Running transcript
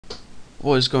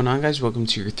What is going on, guys? Welcome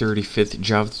to your 35th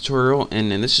Java tutorial,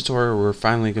 and in this tutorial we're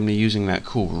finally going to be using that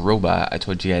cool robot I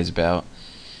told you guys about.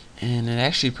 And it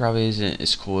actually probably isn't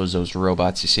as cool as those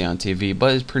robots you see on TV,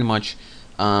 but it's pretty much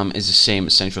is the same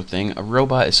essential thing. A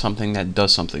robot is something that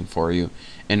does something for you,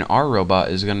 and our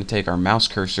robot is going to take our mouse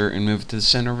cursor and move it to the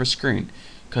center of a screen,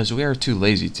 because we are too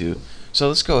lazy to. So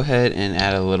let's go ahead and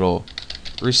add a little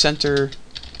recenter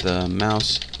the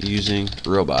mouse using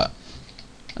robot.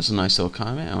 That's a nice little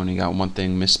comment. I only got one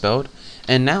thing misspelled.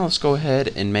 And now let's go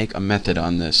ahead and make a method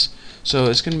on this. So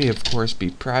it's going to be, of course, be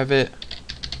private,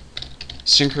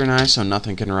 synchronized so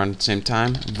nothing can run at the same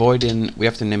time. Void in, we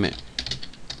have to name it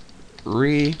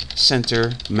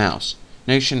recenter mouse.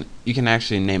 Now you can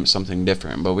actually name it something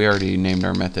different, but we already named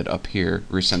our method up here,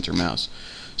 recenter mouse.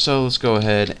 So let's go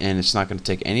ahead, and it's not going to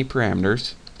take any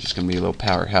parameters. It's just going to be a little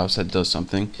powerhouse that does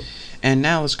something. And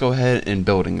now let's go ahead and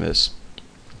building this.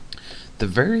 The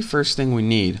very first thing we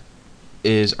need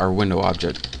is our window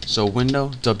object. So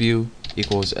window w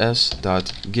equals s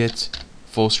dot get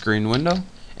full screen window,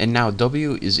 and now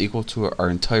w is equal to our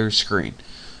entire screen.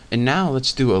 And now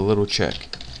let's do a little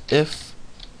check. If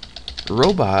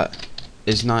robot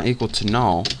is not equal to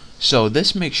null, so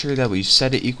this makes sure that we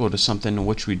set it equal to something,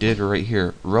 which we did right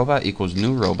here. Robot equals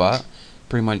new robot,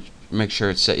 pretty much make sure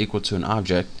it's set equal to an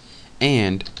object,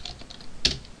 and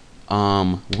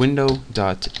window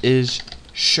dot is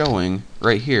showing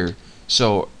right here.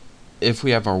 So if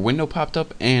we have our window popped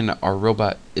up and our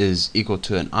robot is equal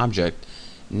to an object,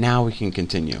 now we can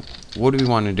continue. What do we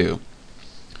want to do?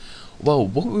 Well,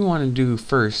 what we want to do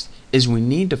first is we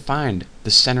need to find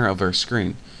the center of our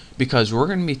screen, because we're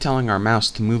going to be telling our mouse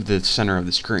to move to the center of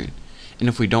the screen. And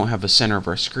if we don't have a center of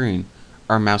our screen,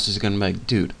 our mouse is going to be like,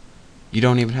 dude, you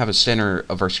don't even have a center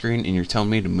of our screen and you're telling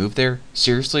me to move there?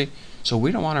 Seriously? So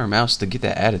we don't want our mouse to get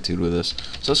that attitude with us.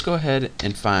 So let's go ahead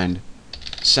and find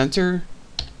center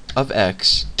of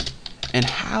X. And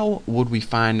how would we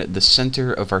find the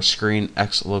center of our screen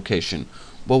X location?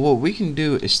 Well, what we can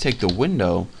do is take the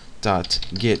window dot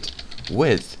get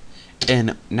width,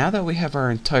 and now that we have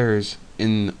our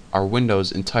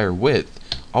window's entire width,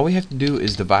 all we have to do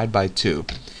is divide by 2.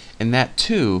 And that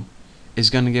 2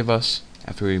 is going to give us,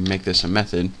 after we make this a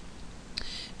method,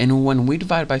 and when we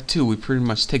divide by 2, we pretty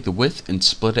much take the width and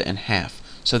split it in half.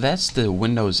 So that's the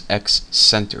Windows X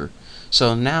center.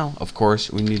 So now, of course,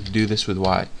 we need to do this with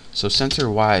Y. So center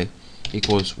Y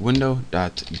equals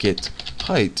window.get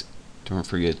height. Don't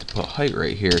forget to put height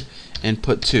right here, and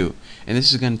put 2. And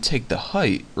this is going to take the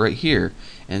height right here,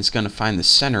 and it's going to find the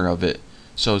center of it.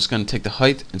 So it's going to take the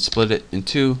height and split it in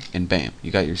 2, and bam, you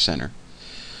got your center.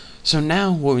 So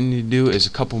now what we need to do is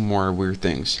a couple more weird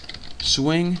things.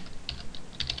 Swing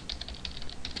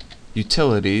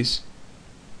utilities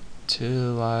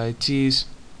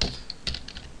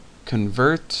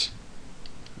convert,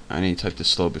 I need to type this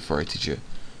slow before I teach you.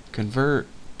 Convert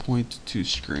point to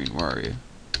screen. Where are you?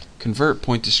 Convert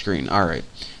point to screen. Alright,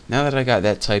 now that I got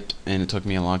that typed, and it took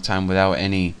me a long time without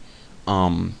any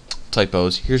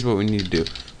typos, here's what we need to do.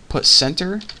 Put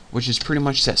center, which is pretty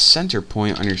much that center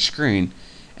point on your screen,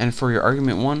 and for your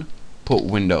argument 1, put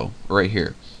window right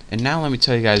here. And now let me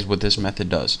tell you guys what this method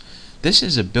does. This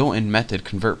is a built-in method,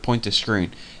 convert point to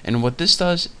screen, and what this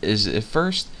does is it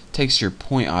first takes your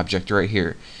point object right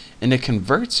here, and it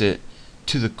converts it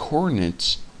to the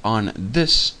coordinates on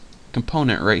this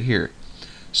component right here.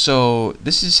 So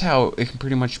this is how it can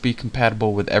pretty much be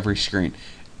compatible with every screen.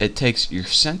 It takes your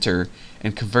center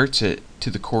and converts it to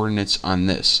the coordinates on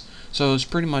this. So it's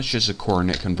pretty much just a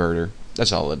coordinate converter.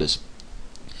 That's all it is.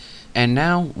 And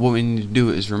now what we need to do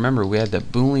is remember we had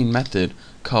that Boolean method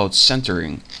called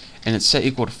centering, and it's set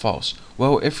equal to false.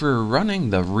 Well, if we're running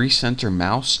the recenter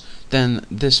mouse, then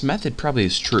this method probably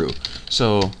is true.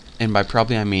 So, and by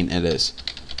probably I mean it is.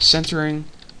 Centering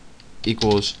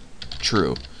equals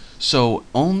true. So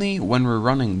only when we're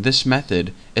running this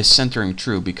method is centering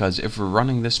true, because if we're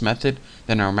running this method,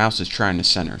 then our mouse is trying to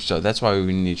center. So that's why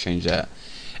we need to change that.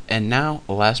 And now,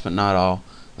 last but not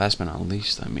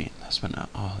least,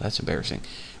 that's embarrassing.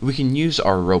 We can use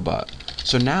our robot.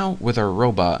 So now with our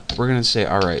robot, we're going to say,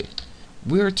 alright,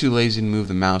 we are too lazy to move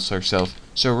the mouse ourselves,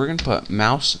 so we're going to put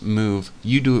mouse move,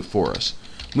 you do it for us.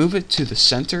 Move it to the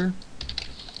center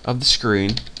of the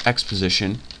screen, X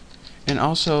position, and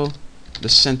also the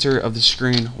center of the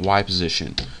screen, Y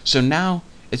position. So now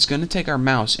it's going to take our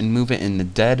mouse and move it in the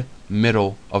dead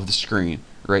middle of the screen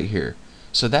right here.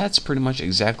 So that's pretty much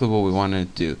exactly what we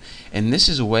wanted to do. And this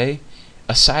is a way,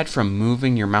 aside from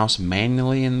moving your mouse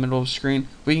manually in the middle of the screen,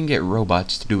 we can get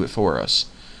robots to do it for us.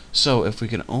 So if we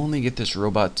could only get this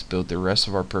robot to build the rest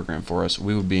of our program for us,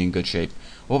 we would be in good shape.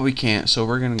 Well, we can't, so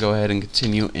we're going to go ahead and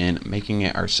continue in making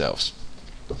it ourselves.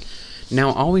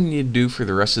 Now all we need to do for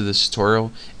the rest of this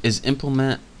tutorial is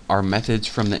implement our methods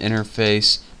from the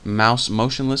interface mouse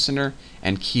motion listener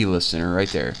and key listener right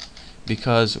there,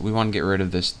 because we want to get rid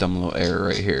of this dumb little error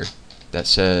right here that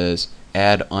says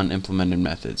add unimplemented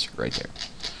methods right there.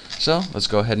 So let's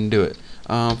go ahead and do it.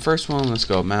 First one, let's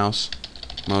go mouse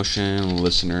motion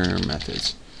listener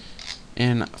methods.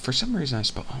 And for some reason I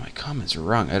spelled all my comments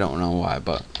wrong. I don't know why,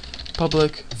 but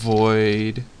public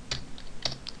void,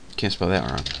 can't spell that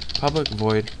wrong. Public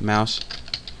void mouse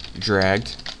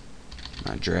dragged,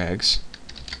 not drags.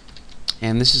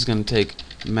 And this is going to take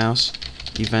mouse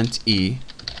event E.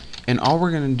 And all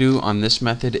we're going to do on this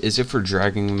method is, if we're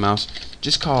dragging the mouse,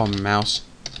 just call mouse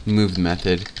moved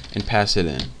method and pass it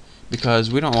in,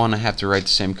 because we don't want to have to write the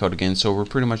same code again. So we're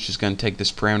pretty much just going to take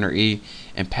this parameter E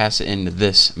and pass it into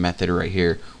this method right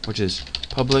here, which is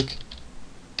public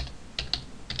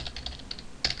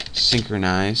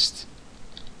synchronized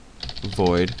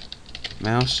void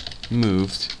mouse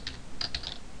moved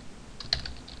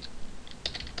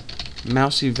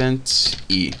mouse event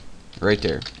E right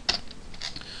there.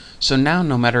 So now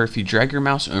no matter if you drag your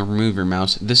mouse or move your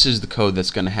mouse, this is the code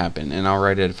that's going to happen, and I'll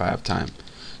write it if I have time.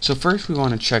 So first we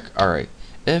want to check, alright,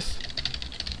 if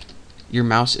your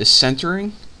mouse is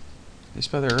centering, did I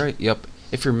spell that right? Yep.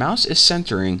 If your mouse is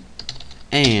centering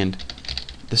and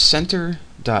the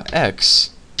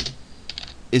center.x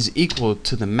is equal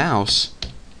to the mouse.getx,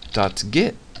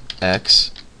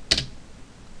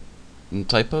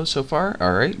 typo so far?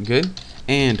 Alright, good.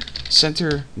 And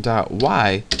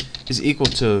center.y is equal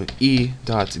to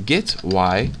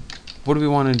e.getY, what do we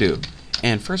want to do?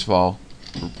 And first of all,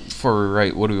 before we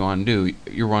write what do we want to do,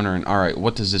 you're wondering, alright,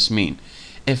 what does this mean?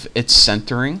 If it's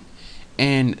centering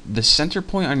and the center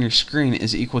point on your screen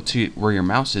is equal to where your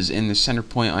mouse is, and the center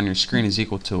point on your screen is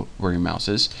equal to where your mouse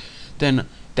is, then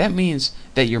that means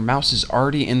that your mouse is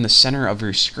already in the center of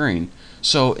your screen.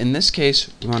 So in this case,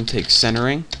 we want to take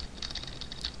centering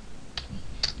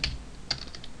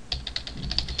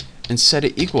and set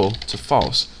it equal to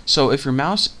false. So if your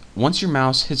mouse, once your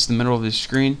mouse hits the middle of the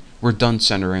screen, we're done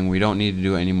centering. We don't need to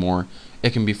do it anymore.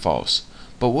 It can be false.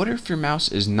 But what if your mouse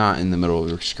is not in the middle of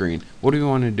your screen? What do we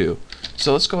want to do?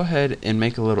 So let's go ahead and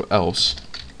make a little else,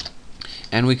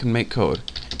 and we can make code.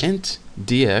 Int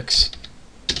dx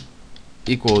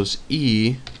equals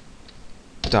e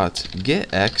dot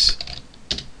getx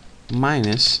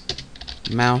minus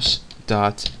mouse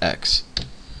dot x.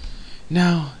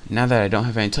 Now that I don't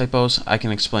have any typos, I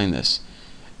can explain this.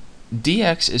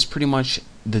 Dx is pretty much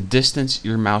the distance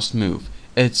your mouse moved.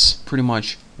 It's pretty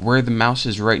much where the mouse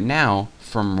is right now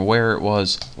from where it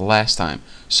was last time.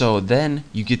 So then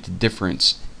you get the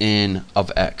difference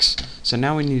of x. So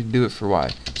now we need to do it for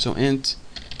y. So int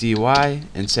dy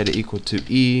and set it equal to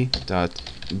e dot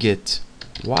get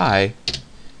y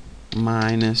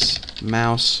minus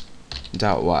mouse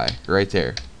dot y right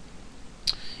there.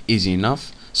 Easy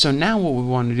enough. So now what we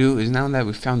want to do is, now that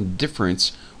we found the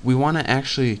difference, we want to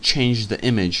actually change the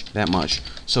image that much.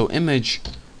 So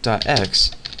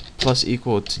image.x plus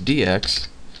equal to dx,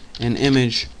 and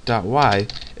image.y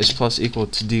is plus equal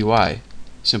to dy.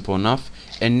 Simple enough.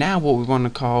 And now what we want to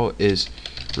call is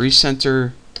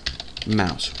recenter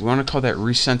mouse. We want to call that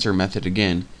recenter method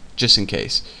again, just in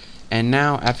case. And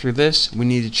now after this, we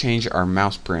need to change our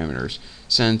mouse parameters,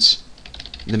 since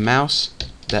the mouse,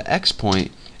 the x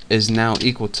point, is now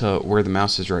equal to where the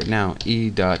mouse is right now. E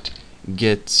dot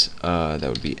get, that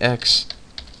would be x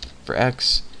for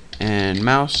x, and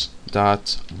mouse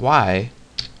dot y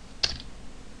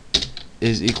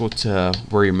is equal to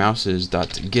where your mouse is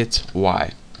dot get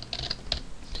y.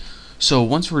 So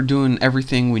once we're doing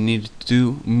everything we need to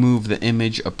do, move the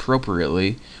image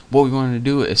appropriately, what we want to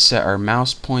do is set our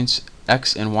mouse points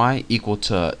x and y equal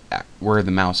to where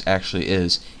the mouse actually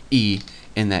is, e,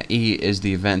 and that e is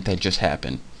the event that just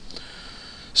happened.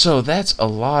 So that's a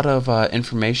lot of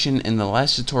information. In the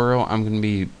last tutorial, I'm going to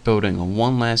be building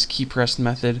one last key press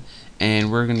method,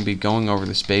 and we're going to be going over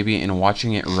this baby and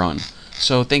watching it run.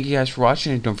 So thank you guys for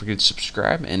watching, and don't forget to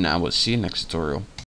subscribe, and I will see you next tutorial.